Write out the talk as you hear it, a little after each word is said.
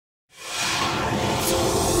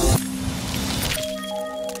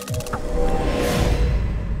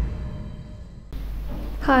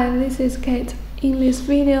Hi, this is Kate. In this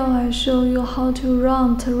video, I show you how to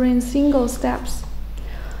run terrain single steps.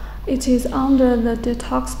 It is under the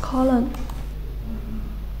detox column.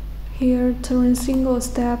 Here, terrain single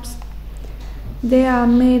steps. They are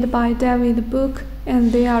made by David Book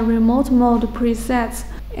and they are remote mode presets,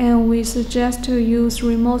 and we suggest to use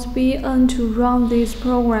remote BN to run these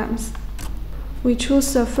programs. We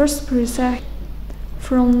choose the first preset.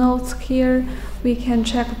 From notes here, we can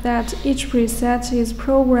check that each preset is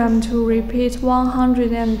programmed to repeat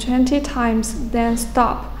 120 times, then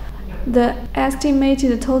stop. The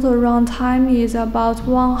estimated total runtime is about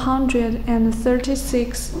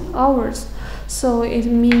 136 hours, so it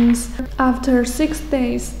means after 6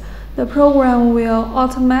 days, the program will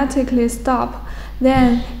automatically stop.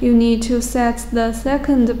 Then you need to set the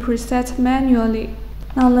second preset manually.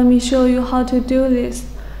 Now let me show you how to do this.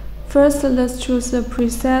 First, let's choose the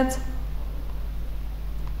preset.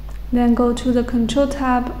 Then go to the Control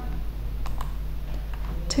tab.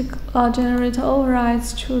 Take Generator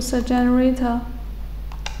Overrides, choose a generator,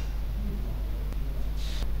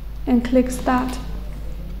 and click Start.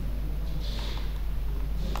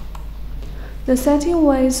 The setting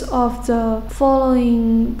weights of the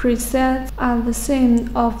following presets are the same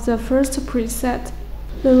of the first preset.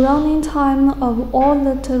 The running time of all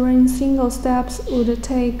the terrain single steps would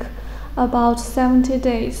take about 70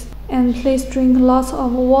 days. And please drink lots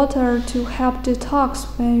of water to help detox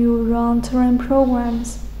when you run terrain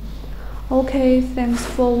programs. Okay, thanks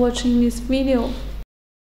for watching this video.